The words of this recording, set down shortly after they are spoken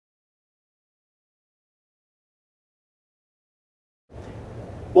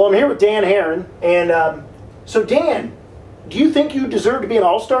Well, I'm here with Dan Heron, and so Dan, do you think you deserve to be an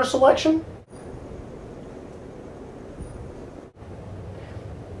All-Star selection?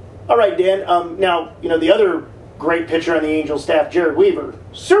 All right, Dan. Now, the other great pitcher on the Angels staff, Jared Weaver,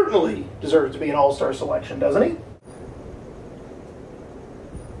 certainly deserves to be an All-Star selection, doesn't he?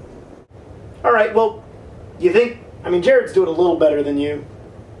 All right, well, do you think, Jared's doing a little better than you.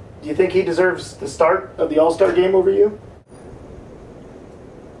 Do you think he deserves the start of the All-Star game over you?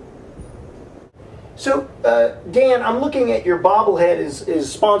 So, Dan, I'm looking at your bobblehead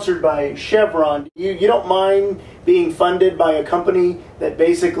is sponsored by Chevron. You don't mind being funded by a company that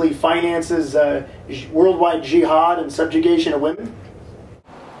basically finances worldwide jihad and subjugation of women?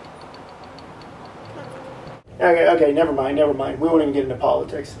 Okay, never mind. We won't even get into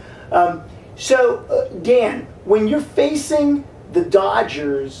politics. Dan, when you're facing the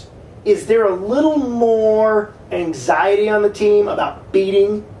Dodgers, is there a little more anxiety on the team about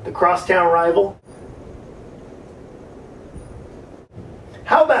beating the crosstown rival?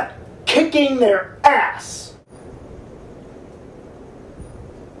 How about kicking their ass?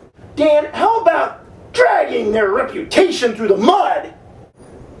 Dan, how about dragging their reputation through the mud?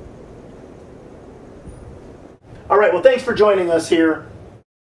 All right, well, thanks for joining us here.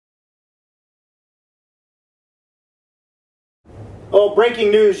 Oh,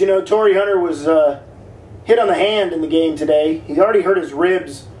 breaking news, Torrey Hunter was hit on the hand in the game today. He already hurt his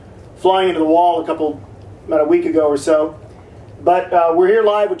ribs flying into the wall about a week ago or so. But we're here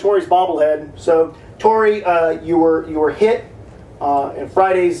live with Torrey's bobblehead. So, Torrey, you were hit in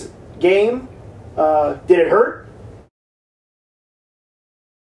Friday's game. Did it hurt?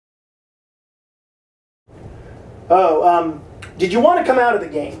 Did you want to come out of the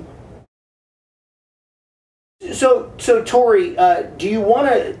game? So Torrey, do you want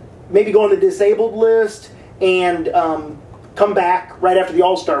to maybe go on the disabled list and come back right after the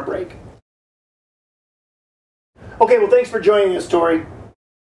All-Star break? Okay, well, thanks for joining us, Torrey.